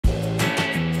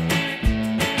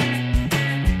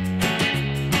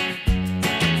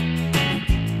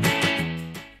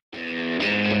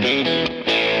Hi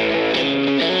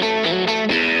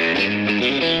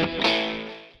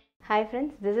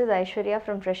friends, this is Aishwarya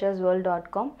from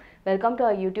freshersworld.com. Welcome to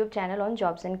our YouTube channel on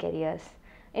jobs and careers.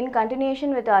 In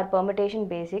continuation with our permutation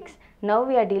basics, now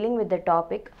we are dealing with the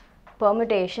topic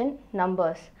permutation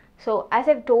numbers. So as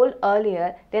I've told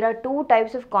earlier, there are two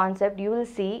types of concept you will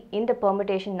see in the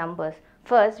permutation numbers.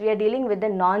 First, we are dealing with the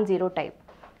non-zero type.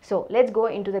 So let's go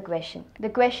into the question. The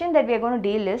question that we are going to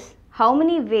deal is, how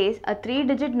many ways a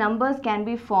 3-digit numbers can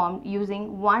be formed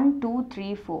using 1, 2,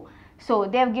 3, 4. So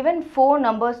they have given 4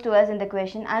 numbers to us in the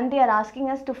question and they are asking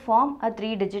us to form a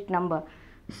 3-digit number.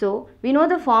 So we know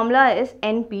the formula is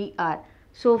NPR.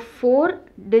 So 4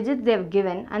 digits they have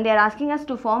given and they are asking us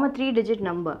to form a 3-digit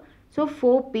number. So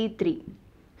 4P3.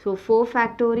 So 4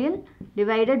 factorial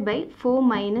divided by 4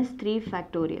 minus 3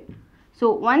 factorial.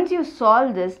 So once you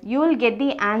solve this, you will get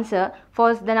the answer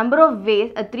for the number of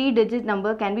ways a 3-digit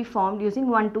number can be formed using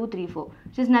 1, 2, 3, 4,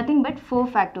 which is nothing but 4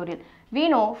 factorial. We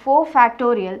know 4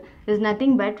 factorial is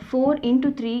nothing but 4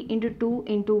 into 3 into 2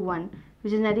 into 1,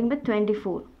 which is nothing but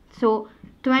 24. So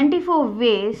 24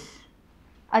 ways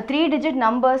a 3-digit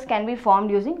numbers can be formed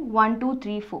using 1, 2,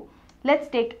 3, 4. Let's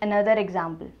take another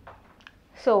example.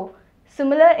 So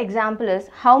similar example is,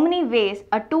 how many ways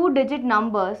a 2-digit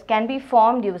numbers can be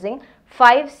formed using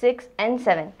 5, 6 and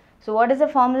 7. So what is the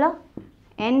formula?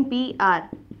 NPR.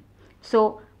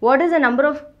 So what is the number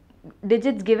of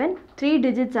digits given? 3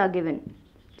 digits are given.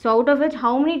 So out of which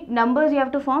how many numbers you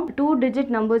have to form? 2-digit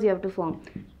numbers you have to form.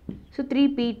 So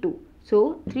 3P2.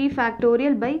 So 3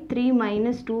 factorial by 3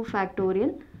 minus 2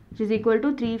 factorial, which is equal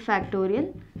to 3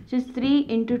 factorial, which is 3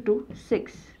 into 2,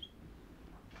 6.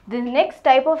 The next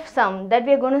type of sum that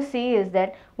we are going to see is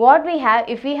that what we have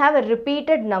if we have a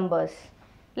repeated numbers.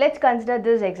 Let's consider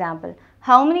this example.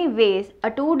 How many ways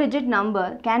a 2-digit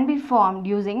number can be formed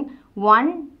using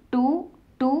 1, 2,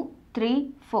 2,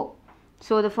 3, 4.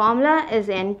 So the formula is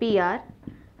NPR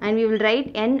and we will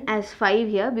write N as 5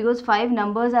 here because 5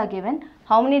 numbers are given.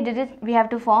 How many digits we have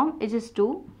to form? It is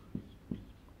 2.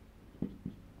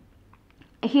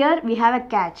 Here we have a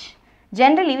catch.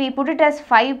 Generally we put it as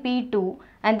 5P2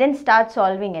 and then start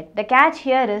solving it. The catch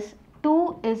here is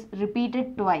 2 is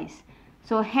repeated twice.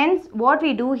 So hence what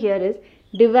we do here is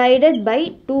divided by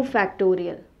 2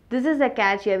 factorial. This is the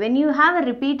catch here. When you have a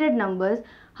repeated numbers,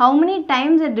 how many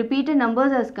times a repeated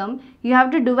numbers has come, you have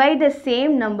to divide the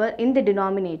same number in the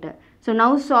denominator. So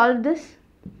now solve this.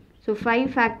 So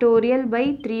 5 factorial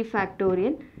by 3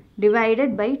 factorial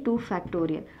divided by 2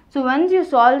 factorial. So once you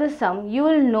solve the sum, you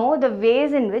will know the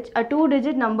ways in which a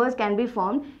 2-digit numbers can be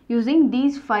formed using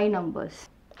these 5 numbers.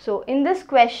 So in this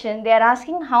question, they are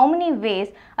asking how many ways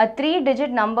a 3-digit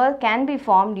number can be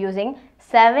formed using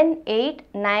 7, 8,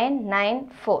 9, 9,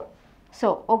 4.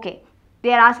 So okay,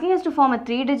 they are asking us to form a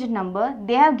 3-digit number.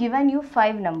 They have given you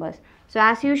 5 numbers. So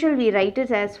as usual, we write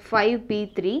it as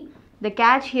 5P3. The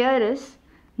catch here is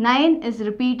 9 is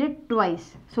repeated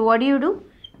twice. So what do?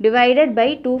 Divided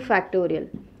by 2 factorial.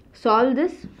 Solve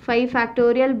this. 5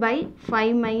 factorial by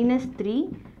 5 minus 3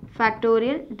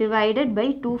 factorial divided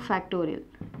by 2 factorial.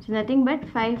 So nothing but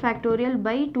 5 factorial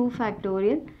by 2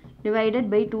 factorial divided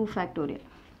by 2 factorial.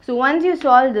 So once you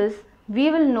solve this,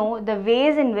 we will know the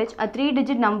ways in which a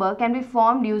 3-digit number can be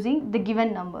formed using the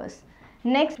given numbers.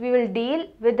 Next, we will deal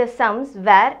with the sums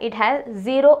where it has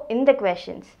 0 in the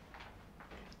questions.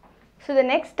 So the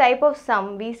next type of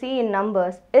sum we see in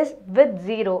numbers is with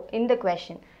 0 in the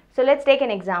question. So let's take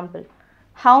an example.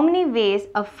 How many ways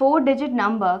a 4-digit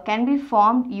number can be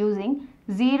formed using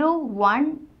 0,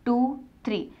 1, 2,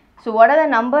 3. So what are the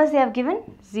numbers they have given?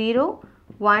 0,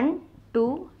 1,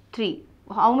 2, 3.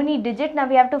 How many digits now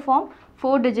we have to form?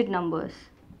 4-digit numbers.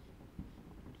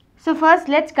 So first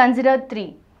let's consider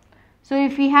 3. So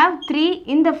if we have 3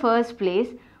 in the first place,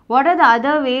 what are the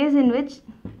other ways in which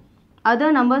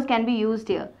other numbers can be used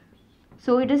here?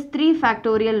 So it is 3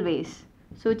 factorial ways.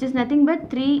 So which is nothing but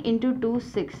 3 into 2,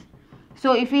 6.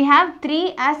 So if we have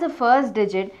 3 as the first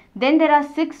digit, then there are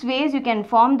 6 ways you can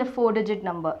form the 4-digit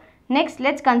number. Next,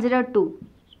 let's consider 2.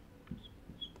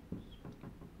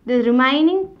 The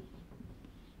remaining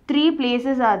 3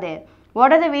 places are there.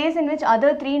 What are the ways in which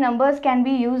other 3 numbers can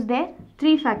be used there?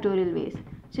 3 factorial ways,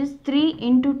 which is 3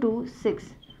 into 2,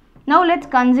 6. Now let's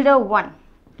consider 1.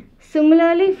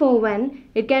 Similarly for 1,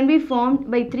 it can be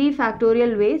formed by 3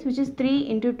 factorial ways, which is 3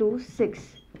 into 2,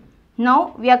 6.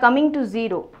 Now we are coming to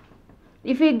 0.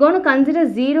 If we are going to consider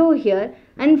 0 here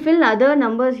and fill other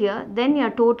numbers here, then you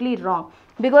are totally wrong.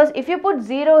 Because if you put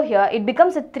 0 here, it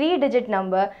becomes a 3-digit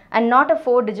number and not a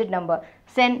 4-digit number.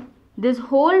 Then this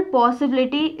whole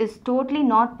possibility is totally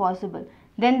not possible.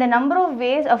 then the number of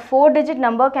ways a 4-digit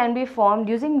number can be formed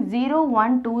using 0,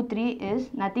 1, 2, 3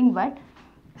 is nothing but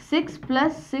 6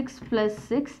 plus 6 plus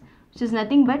 6, which is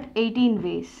nothing but 18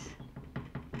 ways.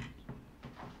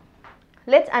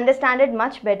 Let's understand it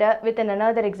much better with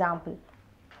another example.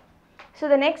 So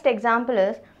the next example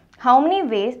is how many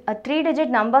ways a 3-digit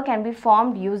number can be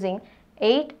formed using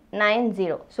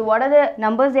 890. So what are the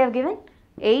numbers they have given?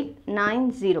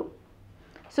 890.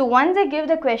 So once they give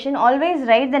the question, always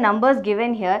write the numbers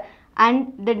given here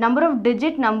and the number of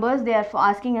digit numbers they are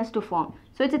asking us to form.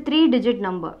 So it's a 3-digit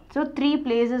number. So 3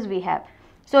 places we have.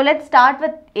 So let's start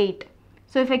with 8.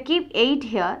 So if I keep 8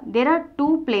 here, there are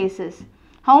 2 places.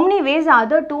 How many ways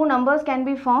other 2 numbers can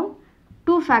be formed?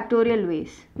 2 factorial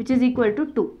ways, which is equal to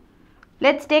 2.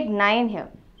 Let's take 9 here.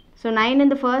 So 9 in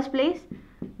the first place.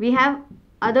 We have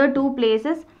other 2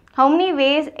 places. How many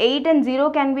ways 8 and 0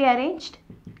 can be arranged?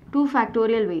 2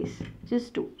 factorial ways, which is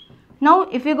 2. Now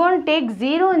if you're going to take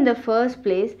 0 in the first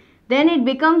place, then it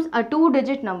becomes a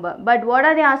 2-digit number. But what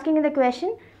are they asking in the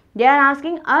question? They are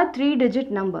asking a 3-digit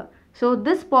number. So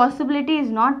this possibility is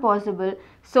not possible.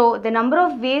 So the number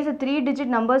of ways a 3-digit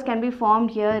numbers can be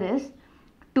formed here is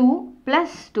 2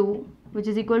 plus 2, which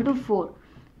is equal to 4.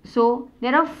 So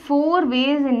there are 4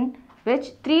 ways in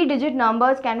which 3-digit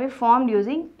numbers can be formed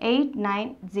using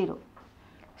 890.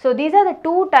 So these are the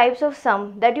 2 types of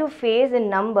sum that you face in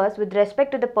numbers with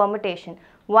respect to the permutation.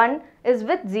 One is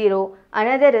with 0,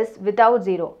 another is without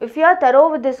 0. If you are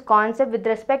thorough with this concept with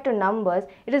respect to numbers,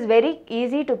 it is very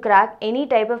easy to crack any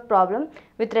type of problem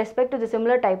with respect to the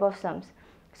similar type of sums.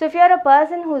 So if you are a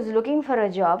person who is looking for a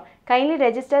job, kindly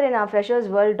register in our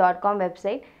freshersworld.com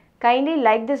website. Kindly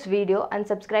like this video and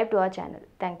subscribe to our channel.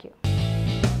 Thank you.